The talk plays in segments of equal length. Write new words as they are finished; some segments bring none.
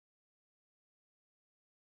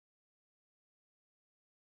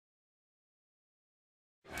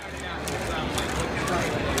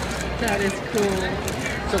That is cool.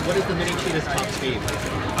 So what is the mini cheetah's top speed?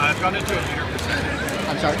 I've gone into a meter per second.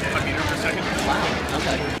 I'm sorry? A meter per second. Wow,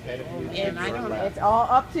 okay. And I don't, It's all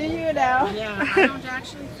up to you now. yeah, I don't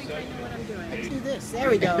actually think I know what I'm doing. Let's do this. There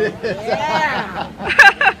we go. Yeah.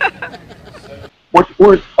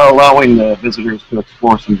 We're allowing the visitors to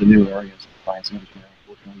explore some of the new areas of science and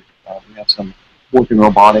engineering. We have some work in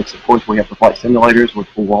robotics. Of course, we have the flight simulators, which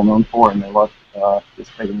we're well known for, and they love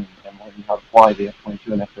participating and learning how to fly the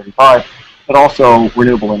F-22 and F-35, but also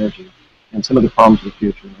renewable energy and some of the problems of the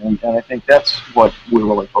future. And I think that's what we're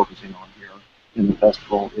really focusing on here in the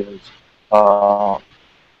festival is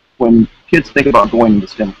when kids think about going into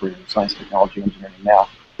STEM careers, science, technology, engineering, and math,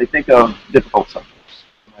 they think of difficult subjects,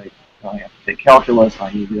 right? I have to take calculus,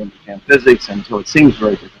 I need to understand physics, and so it seems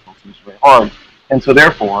very difficult, seems very hard. And so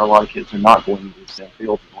therefore, a lot of kids are not going into the STEM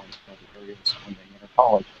fields, they're going to other areas when they enter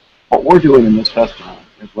college. What we're doing in this festival,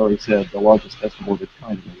 as Larry said, the largest festival of its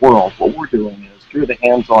kind in the world, what we're doing is, through the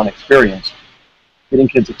hands-on experience, getting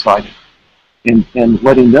kids excited and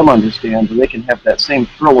letting them understand that they can have that same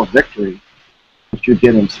thrill of victory that you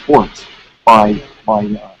get in sports by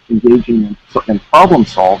engaging in problem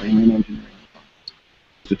solving in engineering.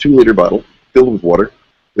 It's a 2-liter bottle filled with water.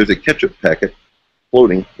 There's a ketchup packet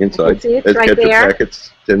floating inside, as right ketchup there.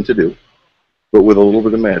 packets tend to do, but with a little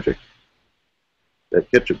bit of magic. That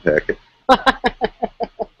ketchup packet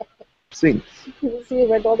sings. You can see it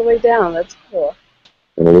right all the way down. That's cool.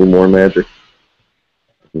 And a little more magic.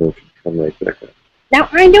 And it should come right back up. Now,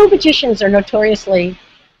 I know magicians are notoriously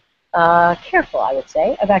careful, I would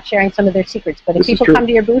say, about sharing some of their secrets. But if This is people true. come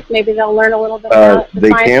to your booth, maybe they'll learn a little bit about the They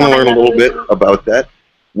science can behind learn a that little bit illusion. about that.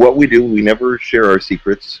 What we do, we never share our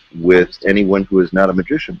secrets with anyone who is not a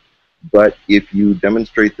magician. But if you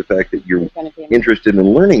demonstrate the fact that you're Gonna be interested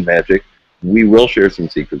in learning magic, we will share some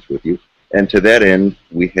secrets with you. And to that end,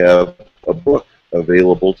 we have a book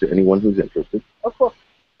available to anyone who's interested. Oh, cool.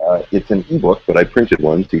 It's an ebook, but I printed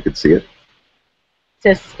one so you could see it. It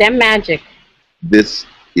says STEM Magic. This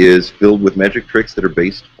is filled with magic tricks that are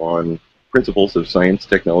based on principles of science,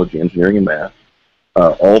 technology, engineering, and math.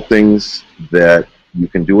 All things that you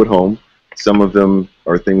can do at home. Some of them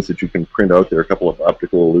are things that you can print out. There are a couple of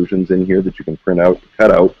optical illusions in here that you can print out, cut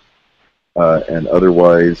out, and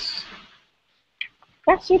otherwise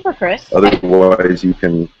That's super, Chris. Otherwise, you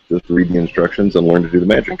can just read the instructions and learn to do the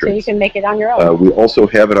magic And so tricks. you can make it on your own. We also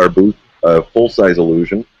have at our booth a full-size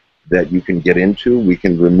illusion that you can get into. We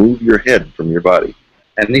can remove your head from your body.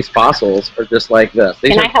 And these fossils are just like this.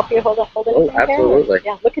 These Can are, I help you hold it? Oh, absolutely.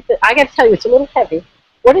 Yeah, look at the. I got to tell you, it's a little heavy.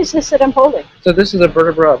 What is this that I'm holding? So this is a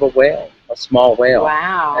vertebra of a whale, a small whale.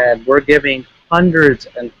 Wow. And we're giving hundreds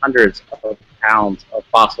and hundreds of pounds of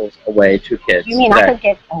fossils away to kids. You mean I today. could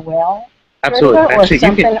get a whale? Absolutely. vertebra or Actually, you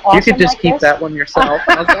something could awesome just like keep this? that one yourself.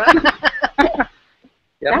 How's that?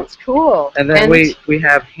 Yep. That's cool. And then we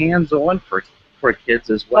have hands-on for kids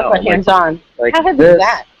as well. What about hands-on? Like How heavy this is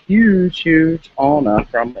that? huge Ona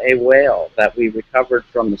from a whale that we recovered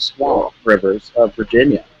from the swamp rivers of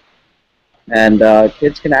Virginia. And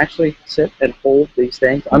kids can actually sit and hold these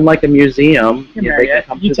things. Unlike a museum, they can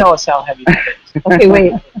come to tell us how heavy that is. Okay,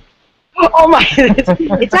 wait. Oh my!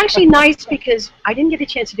 It's actually nice because I didn't get a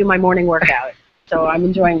chance to do my morning workout, so I'm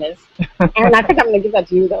enjoying this. And I think I'm going to give that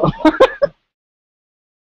to you, though.